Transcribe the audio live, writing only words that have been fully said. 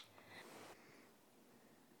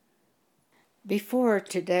Before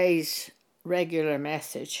today's regular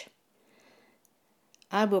message,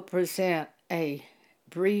 I will present a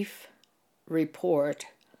brief report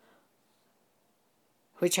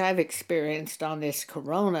which I've experienced on this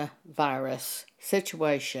coronavirus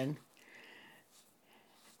situation,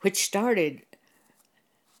 which started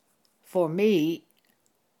for me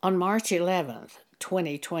on March 11th,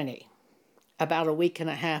 2020, about a week and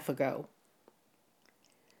a half ago.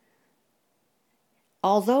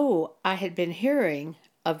 Although I had been hearing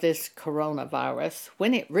of this coronavirus,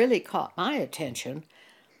 when it really caught my attention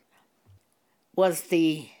was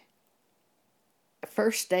the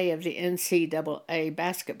first day of the NCAA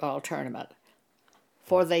basketball tournament.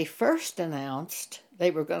 For they first announced they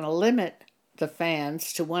were going to limit the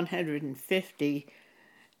fans to 150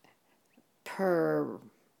 per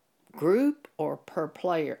group or per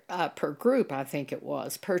player, per group I think it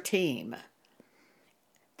was, per team.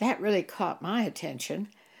 That really caught my attention,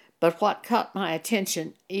 but what caught my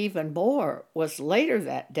attention even more was later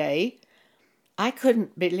that day, I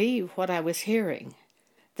couldn't believe what I was hearing.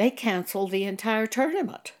 They canceled the entire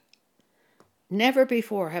tournament. Never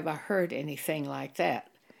before have I heard anything like that.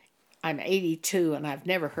 I'm 82 and I've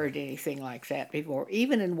never heard anything like that before.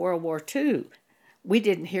 Even in World War II, we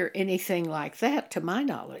didn't hear anything like that to my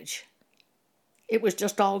knowledge. It was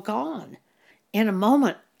just all gone. In a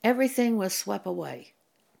moment, everything was swept away.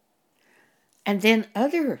 And then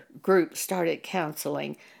other groups started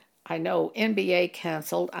canceling. I know NBA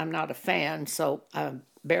canceled. I'm not a fan, so I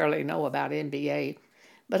barely know about NBA.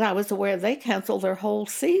 But I was aware they canceled their whole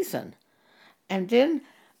season. And then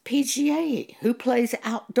PGA, who plays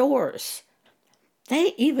outdoors,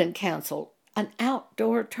 they even canceled an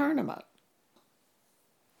outdoor tournament.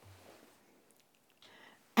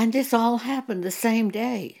 And this all happened the same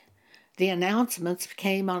day. The announcements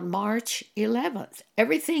came on March 11th.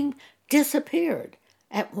 Everything disappeared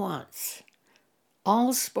at once.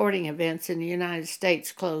 All sporting events in the United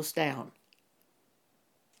States closed down.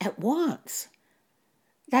 At once.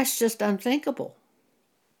 That's just unthinkable.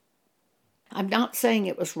 I'm not saying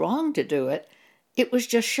it was wrong to do it. It was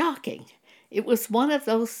just shocking. It was one of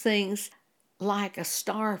those things like a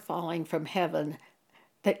star falling from heaven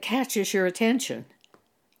that catches your attention.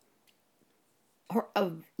 Or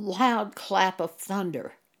a loud clap of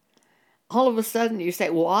thunder. All of a sudden you say,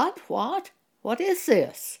 what? What is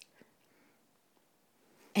this?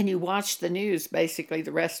 And you watch the news basically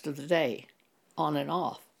the rest of the day, on and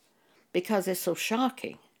off, because it's so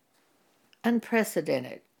shocking,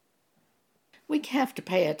 unprecedented. We have to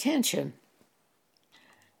pay attention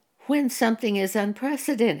when something is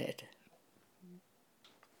unprecedented.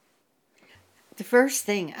 The first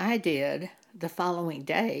thing I did the following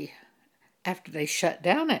day, after they shut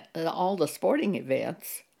down all the sporting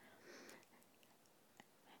events,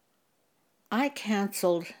 I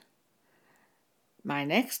canceled my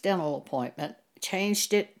next dental appointment,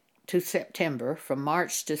 changed it to September, from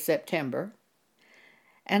March to September,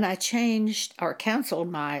 and I changed or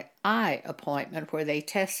canceled my eye appointment where they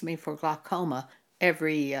test me for glaucoma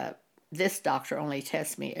this doctor only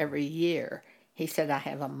tests me every year. He said I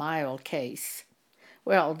have a mild case.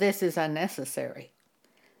 Well, this is unnecessary.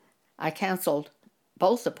 I canceled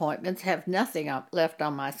both appointments, have nothing left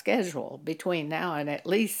on my schedule between now and at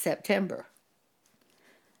least September.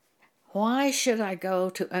 Why should I go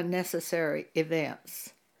to unnecessary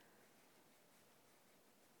events?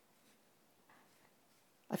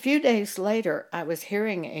 A few days later, I was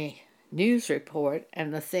hearing a news report,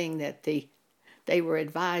 and the thing that they were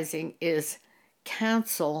advising is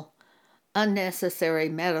cancel unnecessary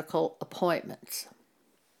medical appointments.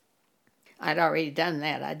 I'd already done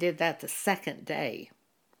that. I did that the second day.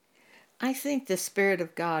 I think the Spirit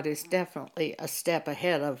of God is definitely a step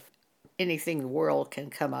ahead of anything the world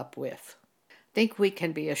can come up with. I think we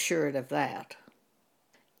can be assured of that.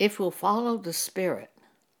 If we'll follow the Spirit,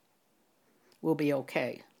 we'll be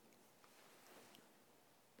okay.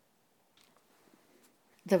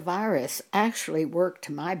 The virus actually worked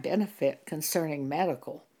to my benefit concerning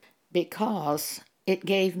medical because it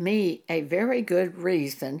gave me a very good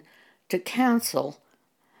reason to cancel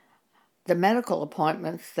the medical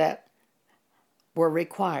appointments that were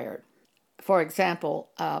required. For example,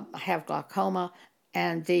 I have glaucoma,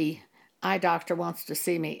 and the eye doctor wants to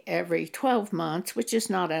see me every 12 months, which is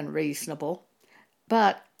not unreasonable,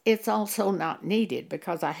 but it's also not needed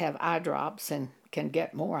because I have eye drops and can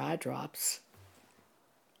get more eye drops,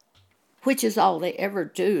 which is all they ever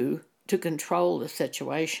do to control the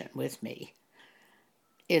situation with me.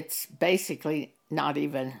 It's basically not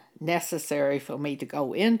even necessary for me to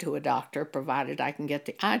go into a doctor provided I can get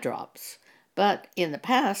the eye drops. But in the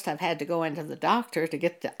past, I've had to go into the doctor to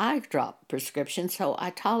get the eye drop prescription, so I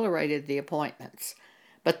tolerated the appointments.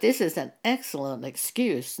 But this is an excellent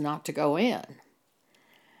excuse not to go in.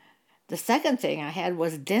 The second thing I had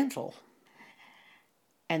was dental,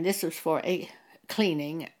 and this was for a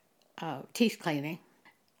cleaning, teeth cleaning.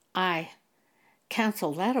 I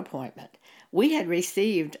canceled that appointment. We had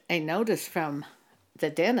received a notice from the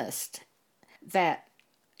dentist that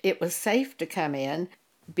it was safe to come in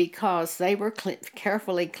because they were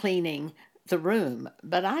carefully cleaning the room.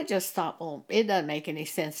 But I just thought, well, it doesn't make any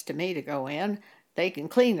sense to me to go in. They can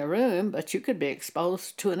clean the room, but you could be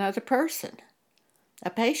exposed to another person, a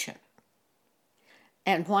patient.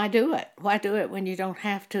 And why do it? Why do it when you don't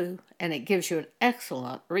have to? And it gives you an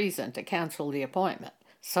excellent reason to cancel the appointment.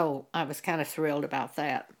 So I was kind of thrilled about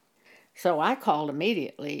that. So I called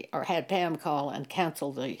immediately, or had Pam call and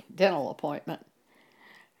cancel the dental appointment.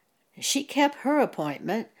 She kept her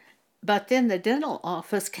appointment, but then the dental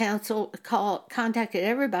office contacted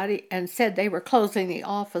everybody and said they were closing the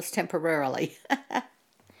office temporarily.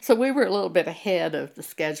 So we were a little bit ahead of the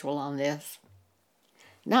schedule on this.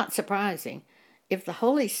 Not surprising. If the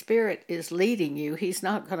Holy Spirit is leading you, He's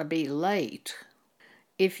not going to be late.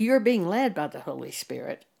 If you're being led by the Holy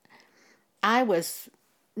Spirit, I was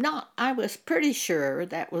pretty sure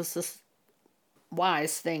that was the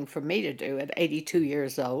wise thing for me to do at 82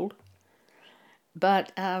 years old.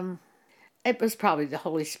 But it was probably the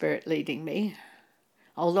Holy Spirit leading me.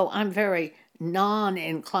 Although I'm very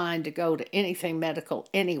non-inclined to go to anything medical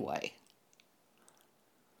anyway.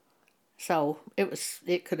 So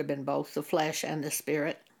it could have been both the flesh and the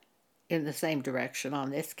spirit in the same direction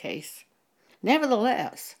on this case.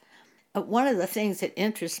 Nevertheless, one of the things that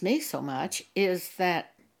interests me so much is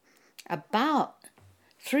that about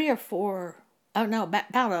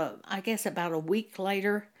about a week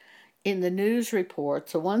later, in the news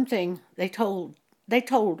reports, the one thing they told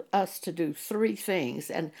us to do 3 things,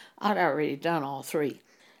 and I'd already done all 3.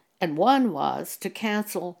 And one was to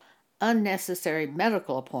cancel unnecessary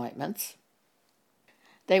medical appointments.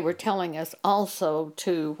 They were telling us also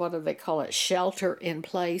to, what do they call it, shelter in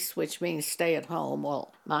place, which means stay at home.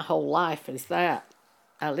 Well, my whole life is that.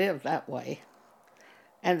 I live that way.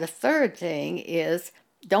 And the third thing is,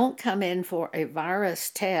 don't come in for a virus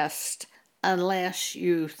test unless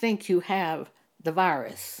you think you have the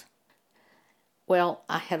virus. Well,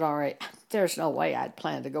 there's no way I'd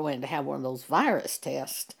plan to go in to have one of those virus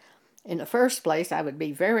tests. In the first place, I would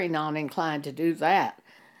be very non-inclined to do that,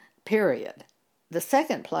 period. The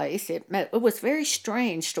second place, it was very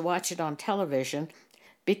strange to watch it on television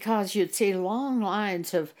because you'd see long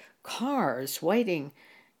lines of cars waiting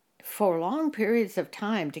for long periods of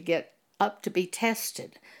time to get up to be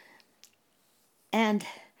tested. And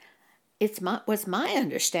it was my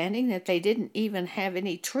understanding that they didn't even have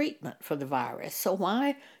any treatment for the virus. So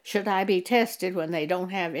why should I be tested when they don't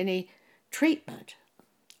have any treatment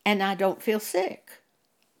and I don't feel sick?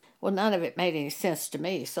 Well, none of it made any sense to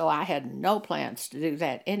me, so I had no plans to do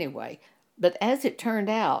that anyway. But as it turned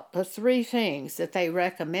out, the 3 things that they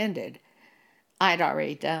recommended, I'd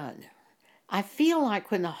already done. I feel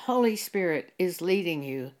like when the Holy Spirit is leading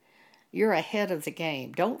you, you're ahead of the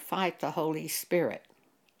game. Don't fight the Holy Spirit.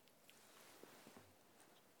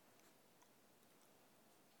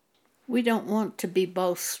 We don't want to be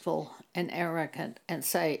boastful and arrogant and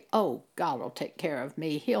say, oh, God will take care of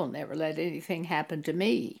me. He'll never let anything happen to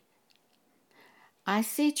me. I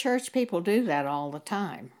see church people do that all the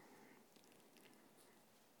time.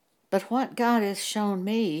 But what God has shown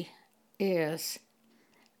me is,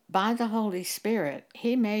 by the Holy Spirit,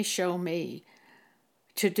 He may show me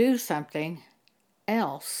to do something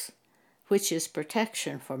else, which is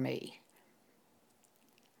protection for me.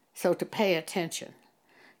 So to pay attention.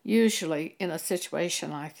 Usually in a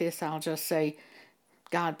situation like this, I'll just say,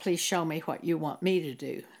 God, please show me what you want me to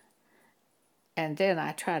do. And then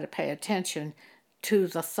I try to pay attention to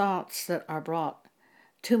the thoughts that are brought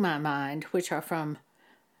to my mind, which are from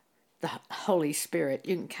the Holy Spirit.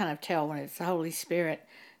 You can kind of tell when it's the Holy Spirit.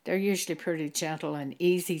 They're usually pretty gentle and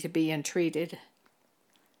easy to be entreated.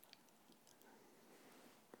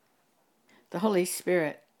 The Holy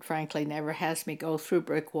Spirit, frankly, never has me go through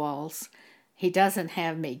brick walls. He doesn't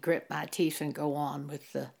have me grit my teeth and go on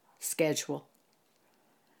with the schedule.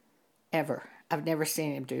 Ever. I've never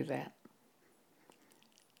seen Him do that.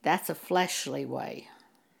 That's a fleshly way.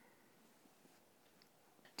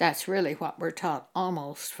 That's really what we're taught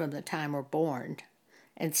almost from the time we're born,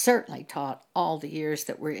 and certainly taught all the years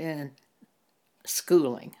that we're in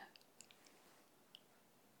schooling.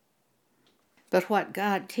 But what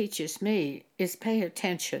God teaches me is pay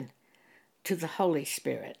attention to the Holy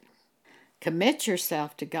Spirit. Commit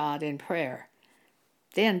yourself to God in prayer.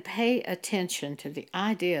 Then pay attention to the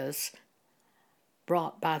ideas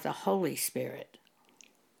brought by the Holy Spirit.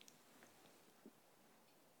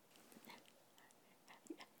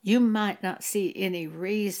 You might not see any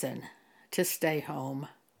reason to stay home,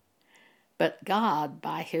 but God,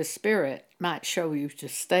 by His Spirit, might show you to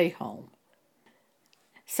stay home.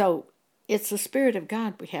 So it's the Spirit of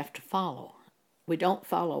God we have to follow. We don't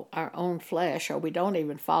follow our own flesh, or we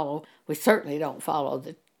certainly don't follow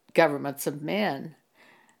the governments of men.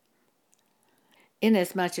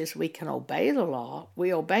 Inasmuch as we can obey the law,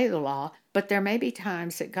 we obey the law, but there may be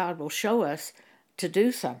times that God will show us to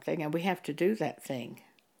do something, and we have to do that thing.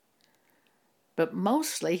 But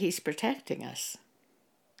mostly He's protecting us,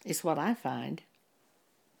 is what I find.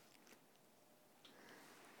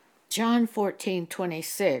 John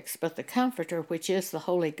 14:26, but the Comforter, which is the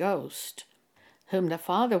Holy Ghost, whom the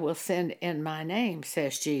Father will send in my name,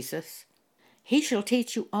 says Jesus, He shall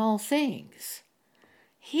teach you all things.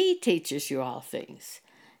 He teaches you all things.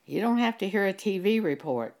 You don't have to hear a TV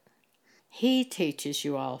report. He teaches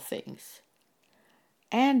you all things,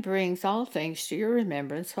 and brings all things to your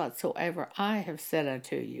remembrance whatsoever I have said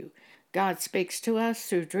unto you. God speaks to us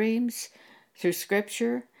through dreams, through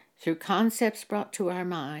Scripture, through concepts brought to our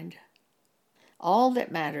mind. All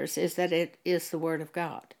that matters is that it is the Word of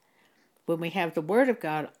God. When we have the Word of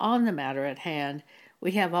God on the matter at hand,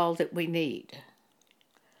 we have all that we need.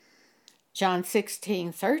 John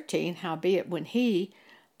 16:13, howbeit when He,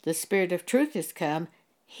 the Spirit of truth, is come,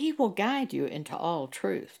 He will guide you into all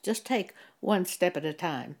truth. Just take one step at a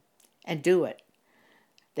time and do it,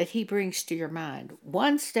 that He brings to your mind.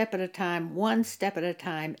 One step at a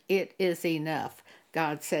time, it is enough,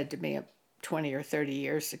 God said to me 20 or 30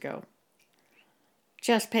 years ago.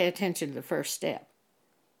 Just pay attention to the first step.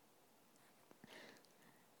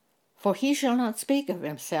 For He shall not speak of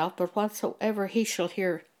Himself, but whatsoever He shall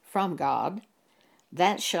hear from God,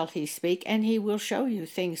 that shall He speak, and He will show you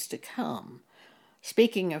things to come.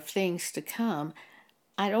 Speaking of things to come,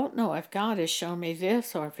 I don't know if God has shown me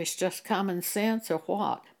this or if it's just common sense or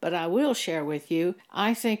what, but I will share with you,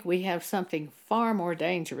 I think we have something far more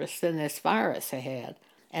dangerous than this virus ahead,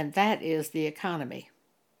 and that is the economy.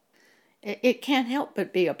 It can't help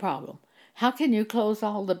but be a problem. How can you close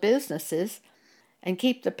all the businesses and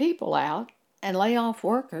keep the people out and lay off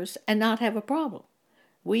workers and not have a problem?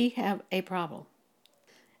 We have a problem.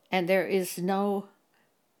 And there is no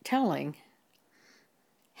telling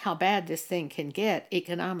how bad this thing can get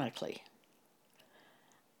economically.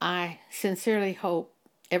 I sincerely hope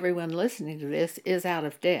everyone listening to this is out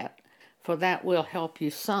of debt, for that will help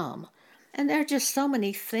you some. And there are just so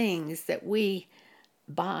many things that we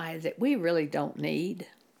buy that we really don't need.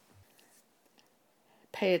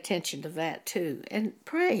 Pay attention to that too, and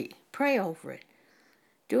pray over it.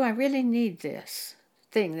 Do I really need this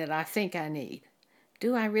thing that I think I need?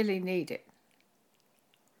 Do I really need it?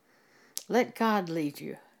 Let God lead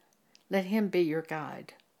you. Let Him be your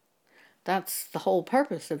guide. That's the whole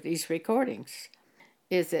purpose of these recordings,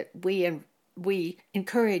 is that we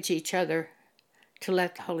encourage each other to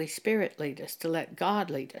let the Holy Spirit lead us, to let God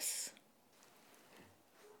lead us.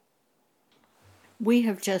 We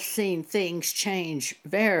have just seen things change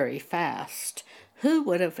very fast. Who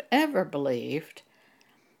would have ever believed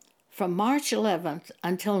from March 11th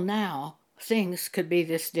until now things could be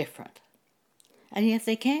this different? And yet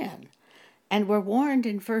they can. And we're warned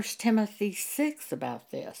in 1 Timothy 6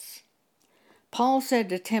 about this. Paul said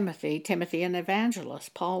to Timothy an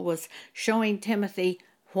evangelist, Paul was showing Timothy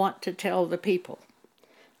what to tell the people.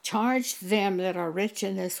 Charge them that are rich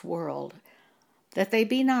in this world, that they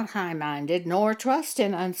be not high-minded, nor trust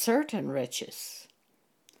in uncertain riches,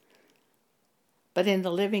 but in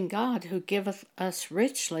the living God, who giveth us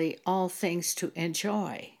richly all things to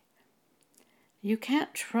enjoy. You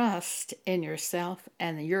can't trust in yourself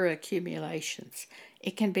and your accumulations.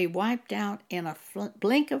 It can be wiped out in a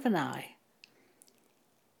blink of an eye.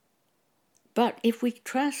 But if we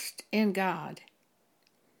trust in God,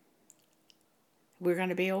 we're going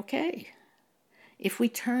to be okay. If we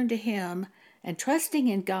turn to Him, and trusting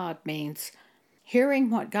in God means hearing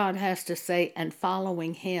what God has to say and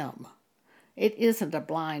following Him. It isn't a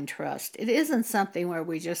blind trust. It isn't something where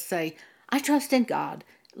we just say, I trust in God,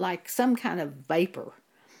 like some kind of vapor.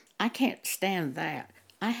 I can't stand that.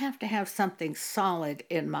 I have to have something solid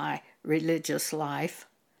in my religious life.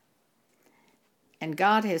 And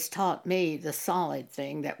God has taught me the solid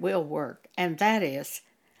thing that will work, and that is,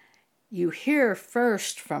 you hear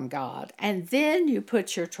first from God, and then you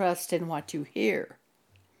put your trust in what you hear.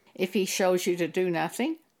 If He shows you to do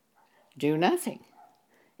nothing, do nothing.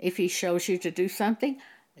 If He shows you to do something,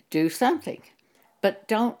 do something. But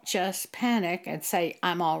don't just panic and say,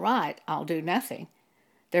 I'm all right, I'll do nothing.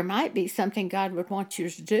 There might be something God would want you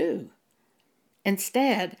to do.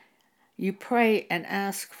 Instead, you pray and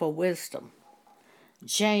ask for wisdom.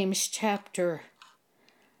 James chapter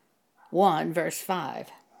 1, verse 5.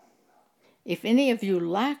 If any of you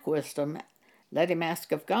lack wisdom, let him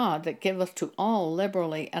ask of God, that giveth to all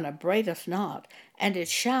liberally and upbraideth not, and it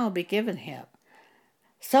shall be given him.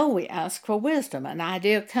 So we ask for wisdom. An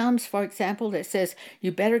idea comes, for example, that says,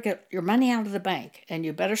 you better get your money out of the bank and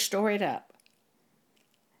you better store it up.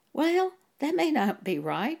 Well, that may not be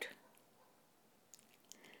right.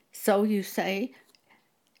 So you say,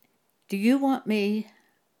 do you want me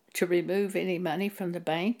to remove any money from the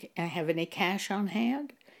bank and have any cash on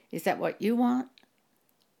hand? Is that what you want?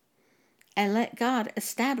 And let God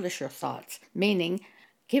establish your thoughts, meaning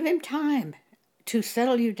give him time to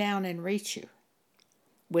settle you down and reach you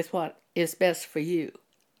with what is best for you.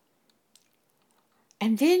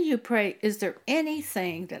 And then you pray, is there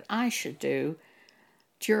anything that I should do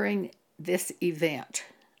during this event,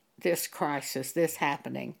 this crisis, this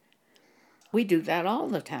happening? We do that all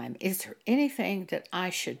the time. Is there anything that I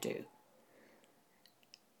should do?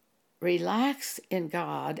 Relax in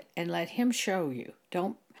God and let him show you.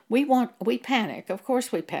 We panic. Of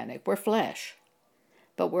course we panic. We're flesh.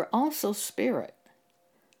 But we're also spirit.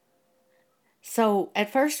 So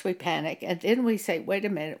at first we panic, and then we say, wait a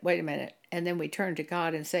minute. And then we turn to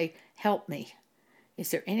God and say, help me.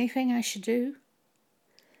 Is there anything I should do?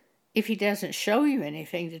 If he doesn't show you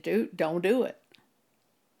anything to do, don't do it.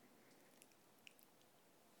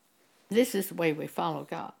 This is the way we follow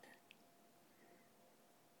God.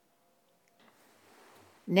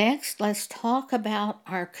 Next, let's talk about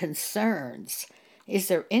our concerns. Is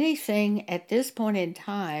there anything at this point in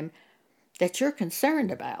time that you're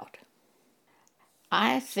concerned about?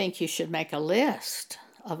 I think you should make a list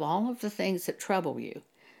of all of the things that trouble you,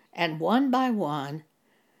 and one by one,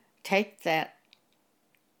 take that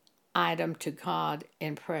item to God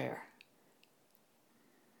in prayer.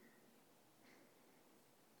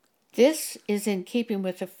 This is in keeping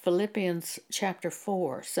with the Philippians chapter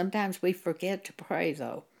 4. Sometimes we forget to pray,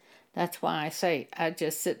 though. That's why I say I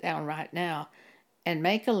just sit down right now and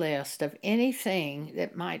make a list of anything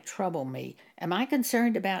that might trouble me. Am I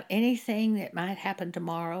concerned about anything that might happen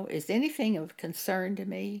tomorrow? Is anything of concern to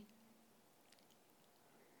me?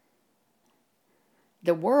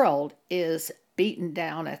 The world is beaten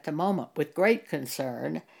down at the moment with great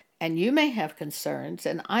concern, and you may have concerns,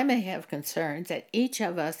 and I may have concerns, that each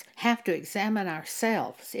of us have to examine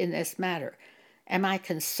ourselves in this matter. Am I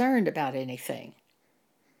concerned about anything?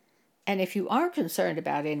 And if you are concerned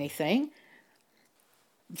about anything,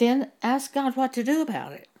 then ask God what to do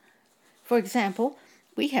about it. For example,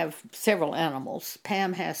 we have several animals.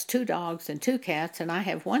 Pam has 2 dogs and 2 cats, and I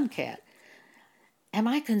have 1 cat. Am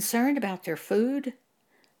I concerned about their food?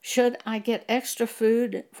 Should I get extra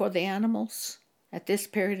food for the animals at this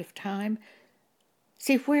period of time?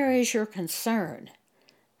 See, where is your concern?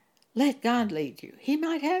 Let God lead you. He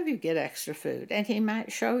might have you get extra food, and he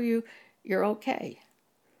might show you you're okay.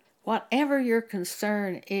 Whatever your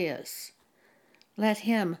concern is, let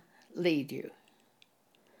him lead you.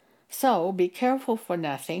 So be careful for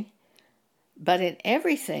nothing, but in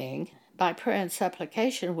everything, by prayer and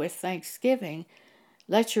supplication with thanksgiving,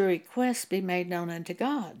 let your requests be made known unto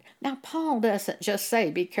God. Now, Paul doesn't just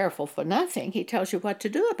say, be careful for nothing. He tells you what to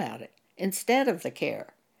do about it instead of the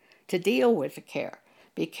care, to deal with the care.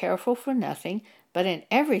 Be careful for nothing, but in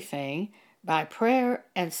everything, by prayer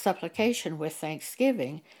and supplication with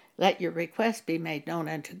thanksgiving, let your requests be made known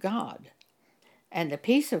unto God. And the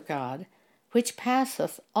peace of God, which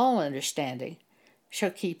passeth all understanding,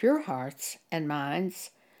 shall keep your hearts and minds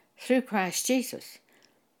through Christ Jesus.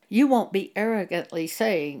 You won't be arrogantly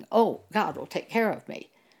saying, oh, God will take care of me.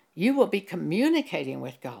 You will be communicating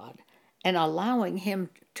with God and allowing him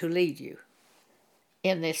to lead you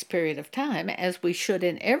in this period of time, as we should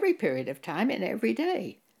in every period of time and every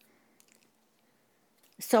day.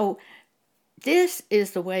 So this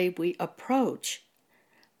is the way we approach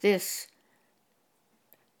this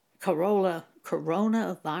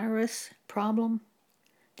coronavirus problem.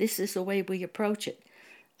 This is the way we approach it.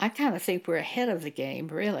 I kind of think we're ahead of the game,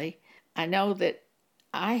 really. I know that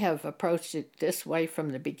I have approached it this way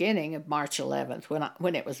from the beginning of March 11th.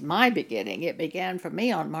 When it was my beginning, it began for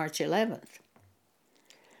me on March 11th.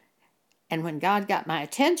 And when God got my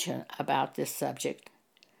attention about this subject,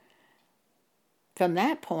 from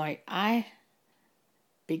that point, I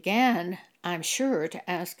began, I'm sure, to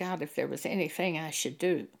ask God if there was anything I should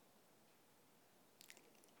do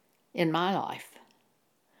in my life.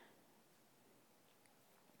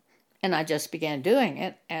 And I just began doing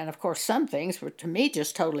it. And of course, some things were to me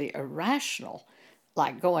just totally irrational,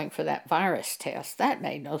 like going for that virus test. That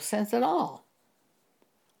made no sense at all.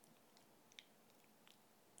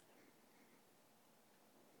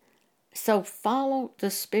 So follow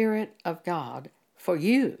the Spirit of God for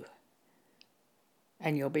you,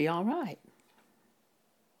 and you'll be all right.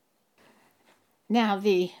 Now,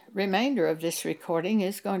 the remainder of this recording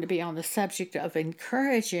is going to be on the subject of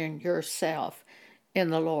encouraging yourself in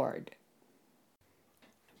the Lord.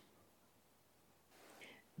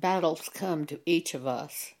 Battles come to each of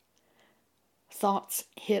us. Thoughts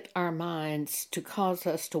hit our minds to cause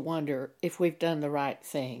us to wonder if we've done the right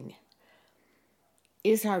thing.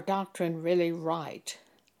 Is our doctrine really right?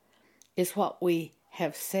 Is what we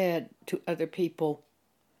have said to other people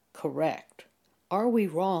correct? Are we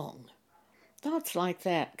wrong? Thoughts like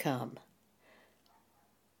that come.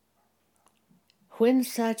 When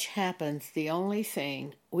such happens, the only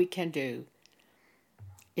thing we can do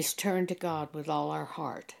is turn to God with all our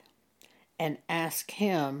heart and ask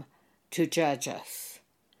Him to judge us.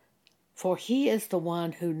 For He is the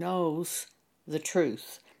one who knows the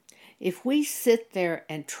truth. If we sit there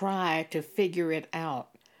and try to figure it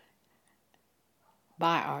out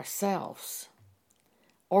by ourselves,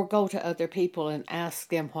 or go to other people and ask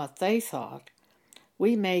them what they thought,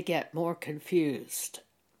 we may get more confused,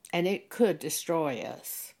 and it could destroy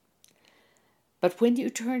us. But when you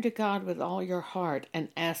turn to God with all your heart and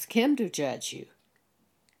ask Him to judge you,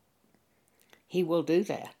 He will do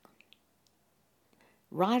that.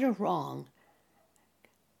 Right or wrong,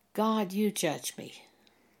 God, you judge me.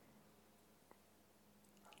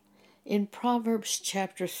 In Proverbs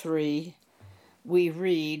chapter 3, we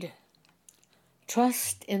read,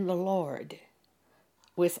 "Trust in the Lord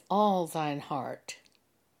with all thine heart."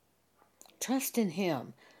 Trust in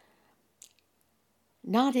Him,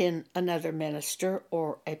 not in another minister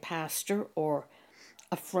or a pastor or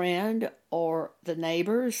a friend or the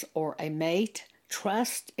neighbors or a mate.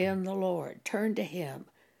 Trust in the Lord. Turn to Him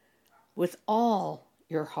with all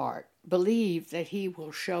your heart. Believe that He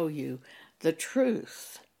will show you the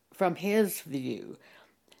truth from His view.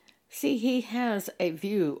 See, He has a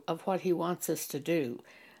view of what He wants us to do.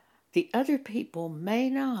 The other people may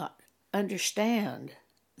not understand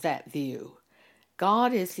that view.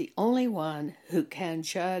 God is the only one who can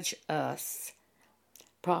judge us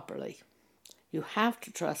properly. You have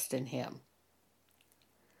to trust in Him.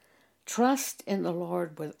 Trust in the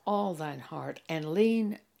Lord with all thine heart, and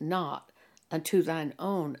lean not unto thine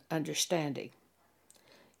own understanding.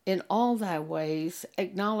 In all thy ways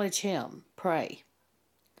acknowledge Him, pray,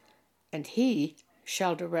 and He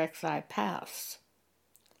shall direct thy paths.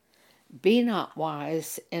 Be not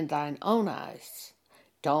wise in thine own eyes.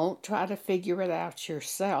 Don't try to figure it out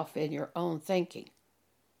yourself in your own thinking.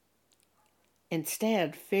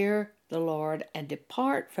 Instead, fear the Lord and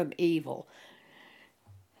depart from evil.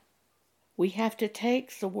 We have to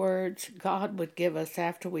take the words God would give us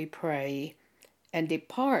after we pray and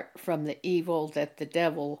depart from the evil that the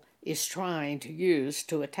devil is trying to use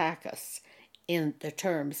to attack us in the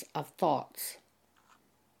terms of thoughts.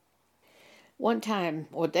 One time,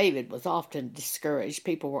 David was often discouraged.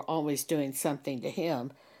 People were always doing something to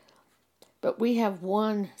him. But we have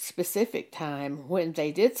one specific time when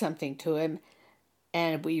they did something to him,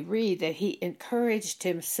 and we read that he encouraged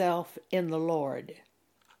himself in the Lord.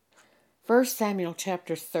 1 Samuel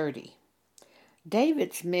chapter 30.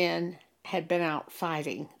 David's men had been out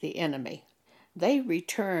fighting the enemy. They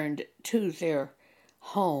returned to their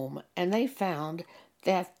home, and they found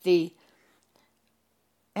that the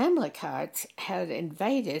Amalekites had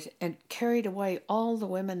invaded and carried away all the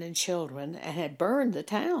women and children and had burned the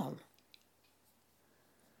town.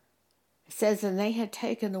 It says, and they had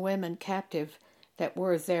taken the women captive that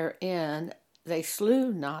were therein. They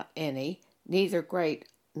slew not any, neither great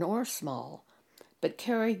nor small, but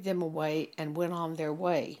carried them away and went on their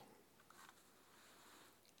way.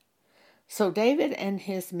 So David and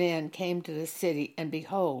his men came to the city, and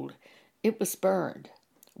behold, it was burned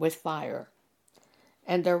with fire.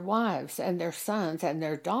 And their wives and their sons and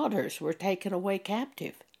their daughters were taken away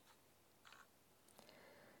captive.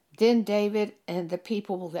 Then David and the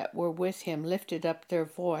people that were with him lifted up their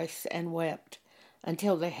voice and wept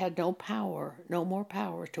until they had no more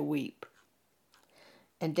power to weep.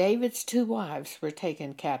 And David's 2 wives were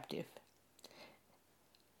taken captive.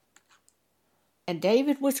 And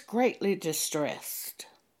David was greatly distressed,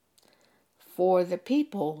 for the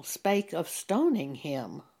people spake of stoning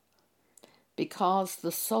him, because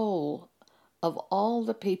the soul of all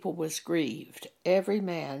the people was grieved, every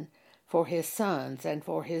man for his sons and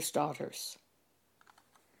for his daughters.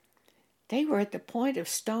 They were at the point of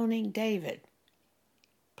stoning David.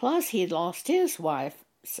 Plus, he'd lost his wife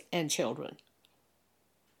and children.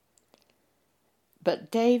 But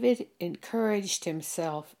David encouraged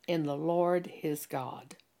himself in the Lord his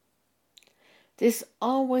God. This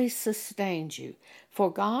always sustains you,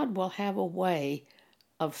 for God will have a way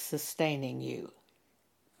of sustaining you.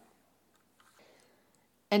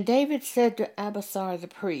 And David said to Abiathar the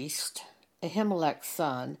priest, Ahimelech's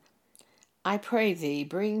son, I pray thee,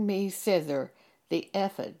 bring me thither the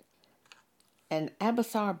ephod. And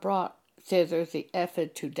Abiathar brought thither the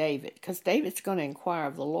ephod to David, because David's going to inquire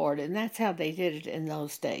of the Lord, and that's how they did it in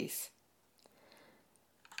those days.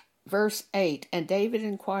 Verse 8, And David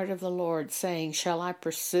inquired of the Lord, saying, Shall I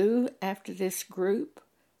pursue after this group?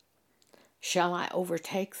 Shall I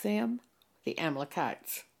overtake them? The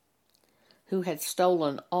Amalekites, who had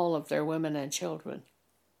stolen all of their women and children.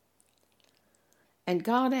 And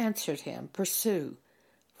God answered him, Pursue,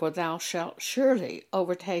 for thou shalt surely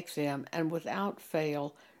overtake them, and without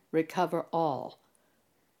fail recover all.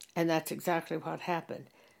 And that's exactly what happened.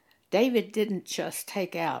 David didn't just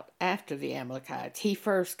take out after the Amalekites. He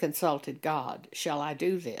first consulted God. Shall I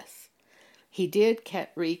do this? He did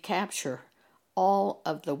recapture all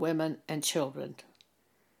of the women and children.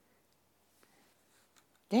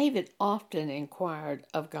 David often inquired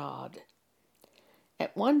of God.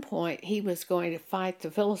 At one point, he was going to fight the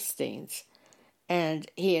Philistines,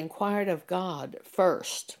 and he inquired of God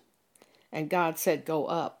first. And God said, Go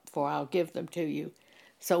up, for I'll give them to you.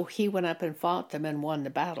 So he went up and fought them and won the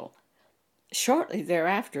battle. Shortly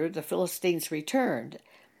thereafter, the Philistines returned.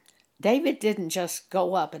 David didn't just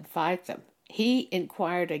go up and fight them. He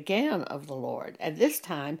inquired again of the Lord, and this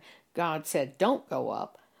time God said, Don't go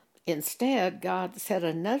up. Instead, God set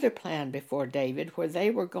another plan before David where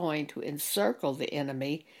they were going to encircle the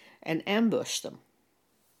enemy and ambush them.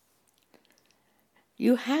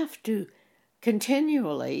 You have to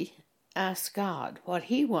continually ask God what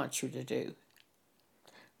He wants you to do,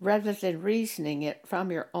 rather than reasoning it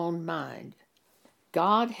from your own mind.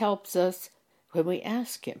 God helps us when we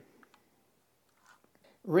ask Him.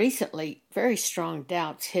 Recently, very strong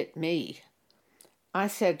doubts hit me. I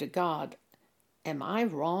said to God, Am I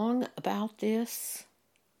wrong about this?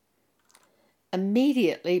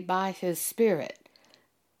 Immediately by His Spirit,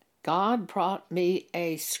 God brought me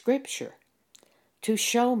a scripture to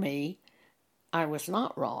show me I was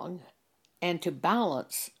not wrong and to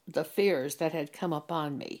balance the fears that had come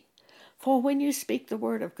upon me. For when you speak the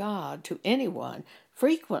word of God to anyone,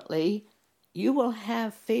 frequently you will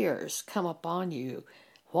have fears come upon you.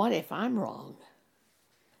 What if I'm wrong?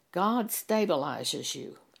 God stabilizes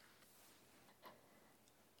you.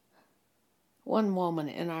 One woman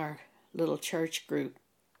in our little church group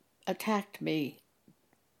attacked me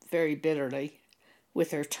very bitterly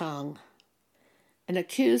with her tongue and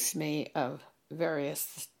accused me of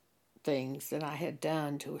various things that I had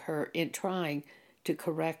done to her in trying to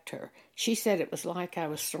correct her. She said it was like I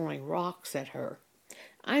was throwing rocks at her.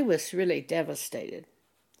 I was really devastated.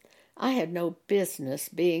 I had no business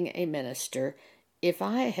being a minister if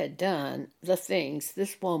I had done the things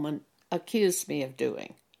this woman accused me of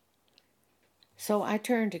doing. So I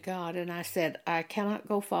turned to God and I said, I cannot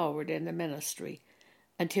go forward in the ministry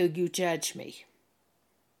until you judge me.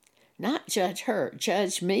 Not judge her,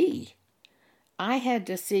 judge me. I had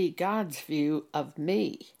to see God's view of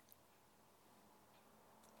me.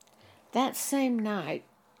 That same night,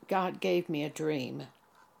 God gave me a dream.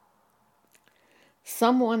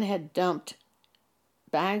 Someone had dumped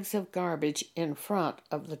bags of garbage in front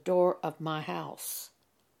of the door of my house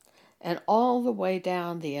and all the way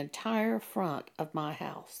down the entire front of my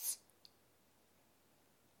house.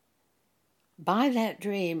 By that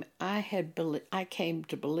dream, I came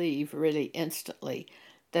to believe really instantly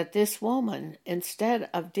that this woman, instead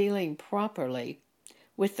of dealing properly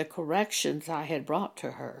with the corrections I had brought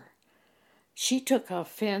to her, she took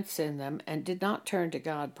offense in them and did not turn to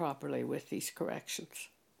God properly with these corrections.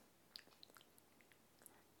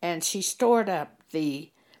 And she stored up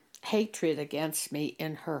the hatred against me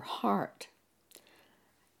in her heart.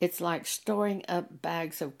 It's like storing up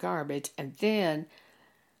bags of garbage, and then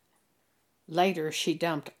later she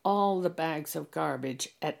dumped all the bags of garbage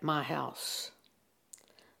at my house.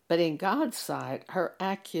 But in God's sight, her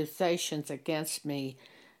accusations against me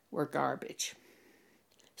were garbage.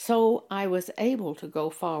 So I was able to go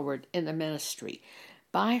forward in the ministry.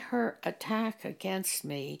 By her attack against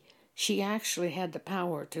me, she actually had the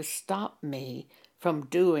power to stop me from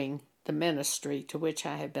doing the ministry to which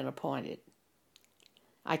I had been appointed.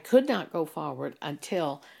 I could not go forward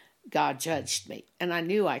until God judged me, and I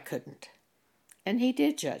knew I couldn't. And He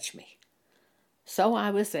did judge me. So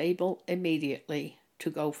I was able immediately to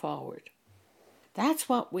go forward. That's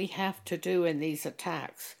what we have to do in these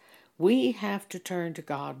attacks. We have to turn to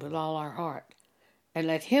God with all our heart and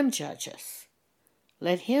let Him judge us.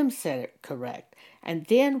 Let Him set it correct. And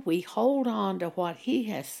then we hold on to what He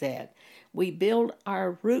has said. We build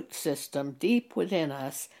our root system deep within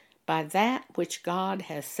us by that which God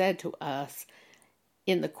has said to us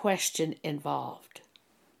in the question involved.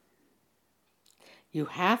 You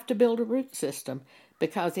have to build a root system,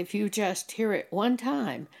 because if you just hear it one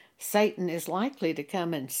time, Satan is likely to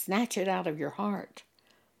come and snatch it out of your heart.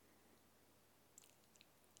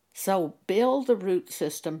 So build the root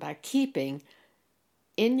system by keeping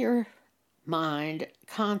in your mind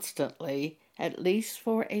constantly, at least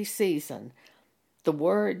for a season, the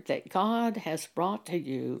word that God has brought to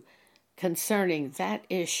you concerning that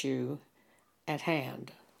issue at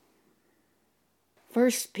hand.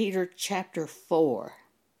 1 Peter chapter 4.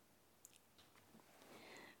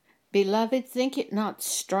 Beloved, think it not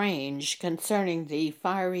strange concerning the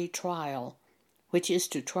fiery trial which is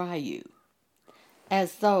to try you,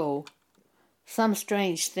 as though some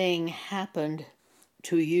strange thing happened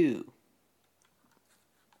to you.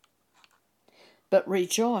 But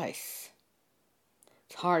rejoice.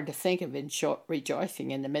 It's hard to think of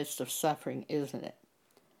rejoicing in the midst of suffering, isn't it?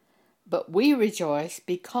 But we rejoice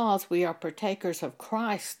because we are partakers of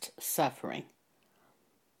Christ's suffering,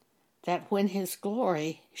 that when His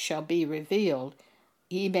glory shall be revealed,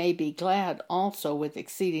 ye may be glad also with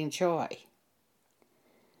exceeding joy.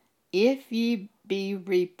 If ye be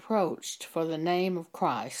reproached for the name of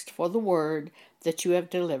Christ, for the word that you have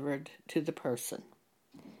delivered to the person.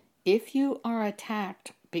 If you are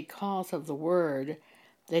attacked because of the word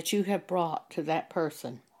that you have brought to that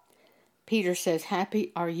person, Peter says,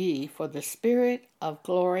 happy are ye, for the Spirit of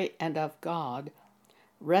glory and of God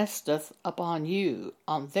resteth upon you.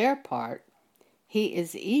 On their part, He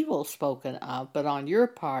is evil spoken of, but on your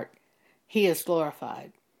part, He is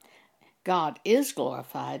glorified. God is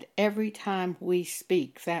glorified every time we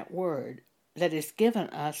speak that word that is given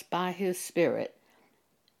us by His Spirit.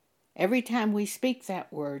 Every time we speak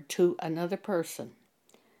that word to another person,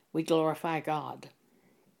 we glorify God.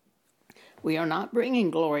 We are not bringing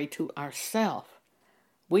glory to ourselves.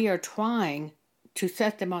 We are trying to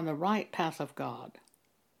set them on the right path of God.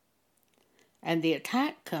 And the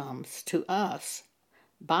attack comes to us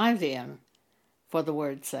by them for the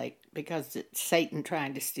word's sake, because it's Satan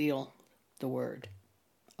trying to steal the word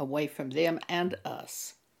away from them and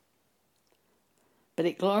us. But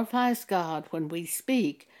it glorifies God when we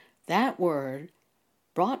speak that word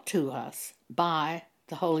brought to us by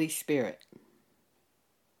the Holy Spirit.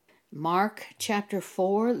 Mark chapter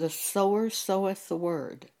 4, the sower soweth the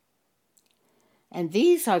word. And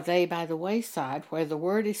these are they by the wayside where the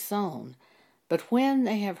word is sown. But when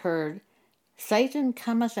they have heard, Satan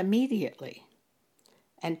cometh immediately,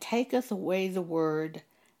 and taketh away the word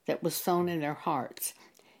that was sown in their hearts.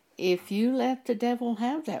 If you let the devil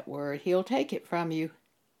have that word, he'll take it from you.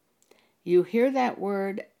 You hear that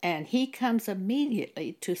word, and he comes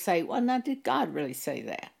immediately to say, well, now, did God really say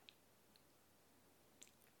that?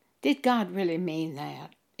 Did God really mean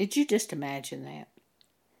that? Did you just imagine that?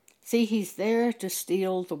 See, he's there to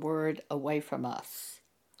steal the word away from us.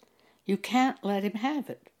 You can't let him have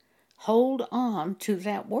it. Hold on to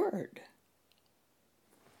that word.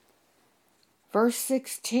 Verse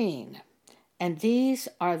 16, and these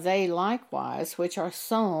are they likewise which are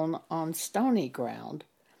sown on stony ground,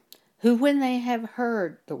 who when they have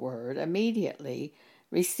heard the word immediately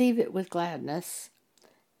receive it with gladness,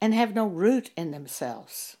 and have no root in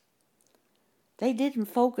themselves. They didn't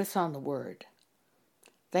focus on the word.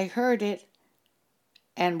 They heard it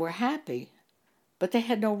and were happy, but they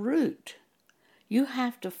had no root. You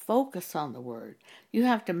have to focus on the word. You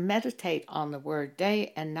have to meditate on the word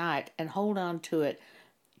day and night and hold on to it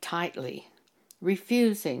tightly,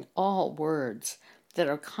 refusing all words that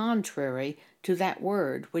are contrary to that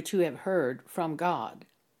word which you have heard from God.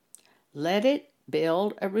 Let it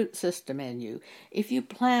build a root system in you. If you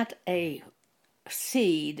plant a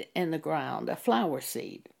seed in the ground, a flower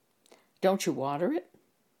seed, don't you water it?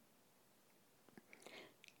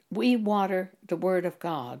 We water the word of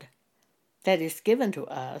God that is given to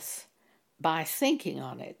us by thinking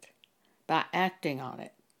on it, by acting on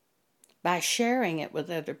it, by sharing it with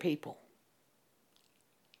other people.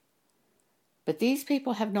 But these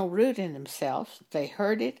people have no root in themselves. They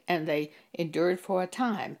heard it and they endured for a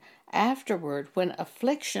time. Afterward, when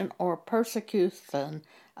affliction or persecution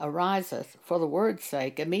ariseth for the word's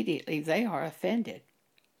sake, immediately they are offended,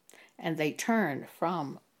 and they turn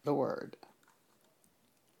from the word.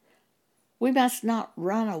 We must not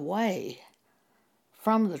run away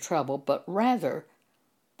from the trouble, but rather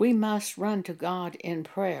we must run to God in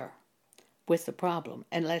prayer. with the problem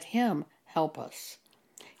and let Him help us.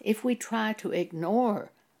 If we try to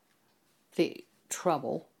ignore the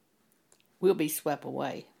trouble, we'll be swept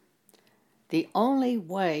away. The only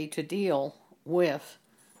way to deal with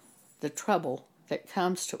the trouble that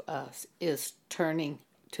comes to us is turning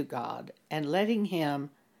to God and letting Him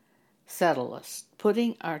settle us,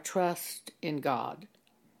 putting our trust in God.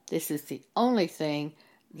 This is the only thing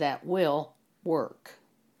that will work.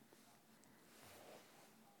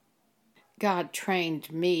 God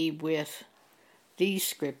trained me with these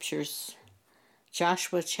scriptures.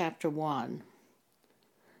 Joshua chapter 1.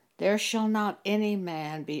 There shall not any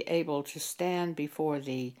man be able to stand before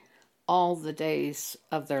thee all the days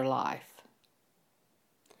of their life.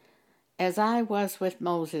 As I was with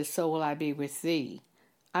Moses, so will I be with thee.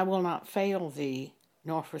 I will not fail thee,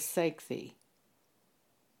 nor forsake thee.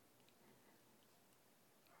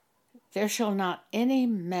 There shall not any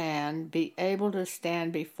man be able to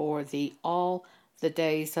stand before thee all the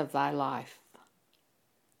days of thy life.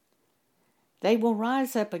 They will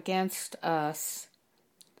rise up against us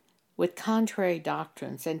with contrary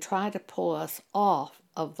doctrines and try to pull us off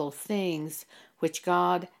of those things which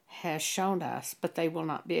God has shown us, but they will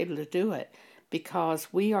not be able to do it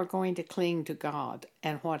because we are going to cling to God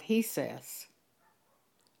and what He says.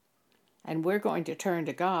 And we're going to turn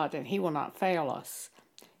to God, and He will not fail us.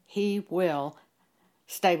 He will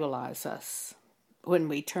stabilize us when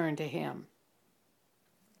we turn to Him.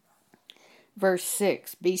 Verse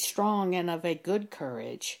 6, Be strong and of a good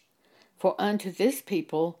courage, for unto this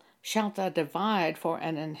people shalt thou divide for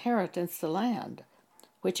an inheritance the land,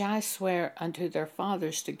 which I swear unto their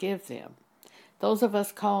fathers to give them. Those of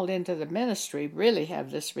us called into the ministry really have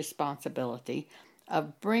this responsibility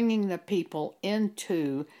of bringing the people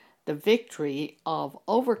into the victory of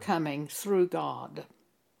overcoming through God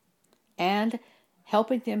and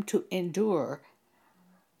helping them to endure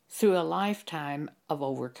through a lifetime of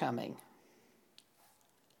overcoming.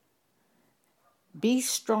 Be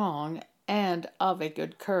strong and of a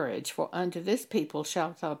good courage, for unto this people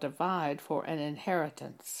shalt thou divide for an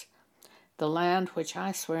inheritance the land which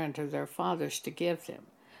I swear unto their fathers to give them.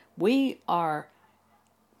 We are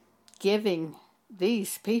giving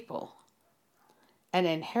these people an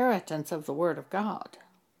inheritance of the Word of God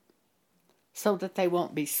so that they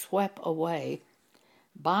won't be swept away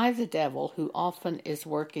by the devil, who often is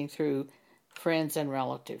working through friends and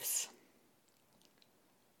relatives.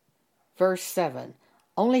 Verse 7,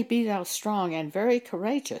 Only be thou strong and very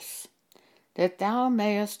courageous, that thou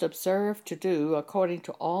mayest observe to do according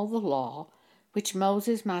to all the law which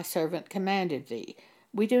Moses my servant commanded thee.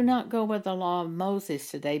 We do not go by the law of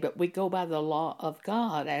Moses today, but we go by the law of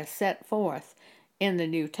God as set forth in the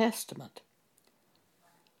New Testament.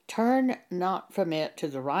 Turn not from it to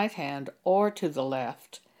the right hand or to the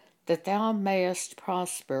left, that thou mayest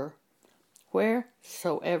prosper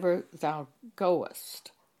wheresoever thou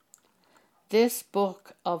goest. This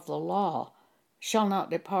book of the law shall not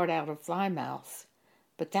depart out of thy mouth,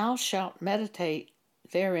 but thou shalt meditate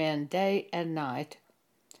therein day and night,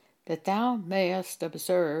 that thou mayest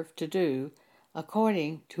observe to do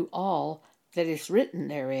according to all that is written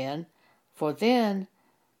therein, for then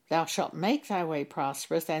thou shalt make thy way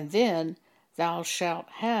prosperous, and then thou shalt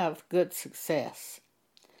have good success.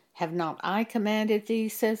 Have not I commanded thee,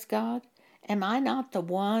 says God? Am I not the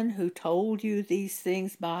one who told you these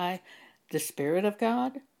things by the Spirit of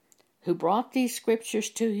God? Who brought these scriptures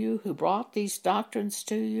to you, who brought these doctrines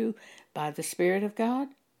to you by the Spirit of God?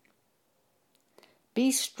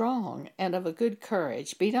 Be strong and of a good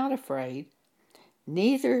courage. Be not afraid,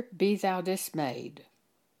 neither be thou dismayed.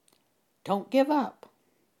 Don't give up.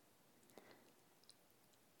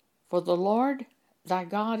 For the Lord thy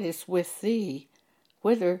God is with thee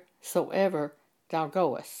whithersoever thou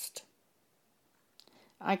goest.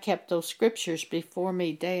 I kept those scriptures before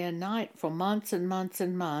me day and night for months and months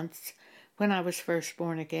and months when I was first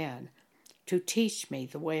born again, to teach me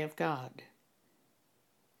the way of God.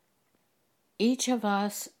 Each of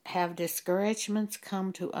us have discouragements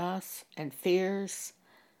come to us and fears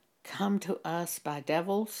come to us by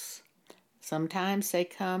devils. Sometimes they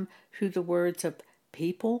come through the words of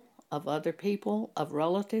people, of other people, of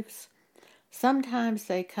relatives. Sometimes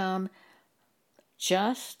they come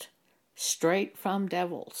just straight from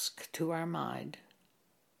devils to our mind.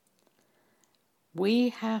 We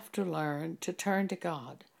have to learn to turn to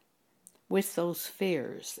God with those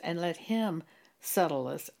fears and let Him settle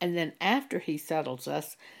us. And then after He settles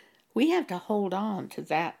us, we have to hold on to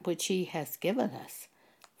that which He has given us,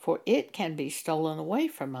 for it can be stolen away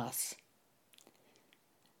from us.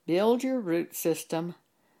 Build your root system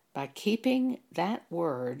by keeping that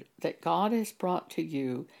word that God has brought to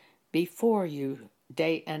you before you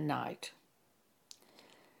day and night.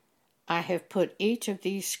 I have put each of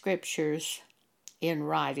these scriptures in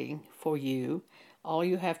writing for you. All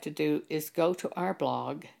you have to do is go to our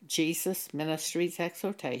blog, Jesus Ministries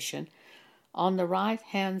Exhortation. On the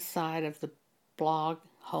right-hand side of the blog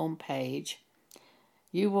homepage,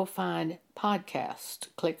 you will find podcast.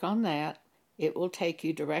 Click on that. It will take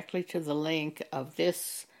you directly to the link of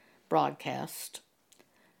this broadcast.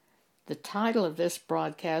 The title of this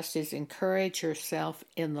broadcast is Encourage Yourself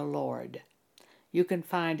in the Lord. You can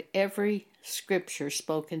find every scripture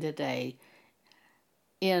spoken today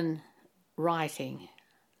in writing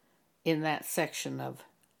in that section of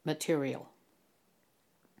material.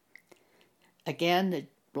 Again, the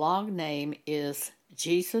blog name is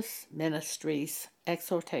Jesus Ministries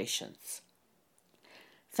Exhortations.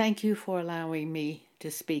 Thank you for allowing me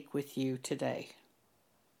to speak with you today.